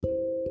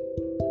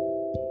Hello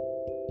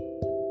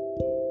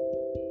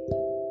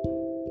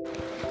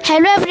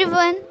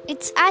everyone,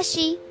 it's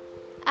आशी।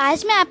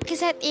 आज मैं आपके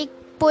साथ एक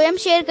पोएम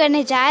शेयर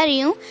करने जा रही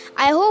हूँ।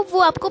 आई होप वो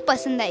आपको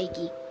पसंद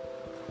आएगी।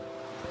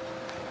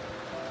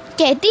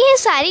 कहती है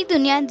सारी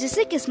दुनिया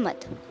जिसे किस्मत,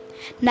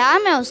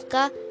 नाम है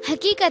उसका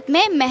हकीकत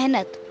में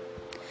मेहनत।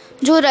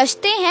 जो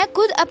रचते हैं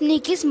खुद अपनी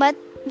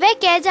किस्मत वे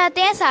कह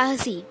जाते हैं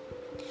साहसी।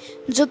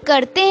 जो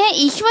करते हैं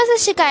ईश्वर से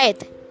शिकायत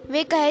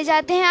वे कहे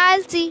जाते हैं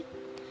आलसी।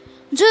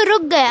 जो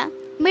रुक गया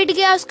मिट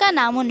गया उसका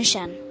नामो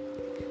निशान,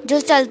 जो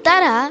चलता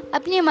रहा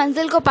अपनी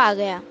मंजिल को पा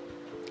गया।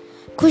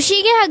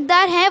 खुशी के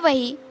हकदार हैं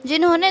वही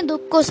जिन्होंने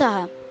दुख को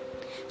सहा,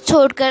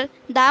 छोड़कर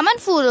दामन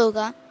फूलों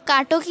का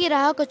कांटों की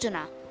राह को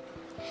चुना।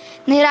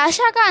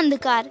 निराशा का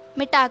अंधकार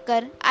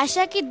मिटाकर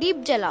आशा की दीप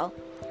जलाओ,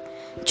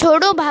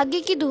 छोड़ो भाग्य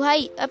की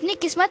दुहाई अपनी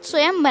किस्मत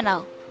स्वयं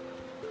बनाओ।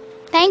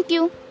 Thank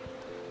you.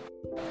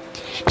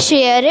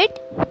 Share it,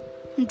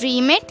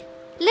 dream it,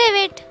 live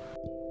it.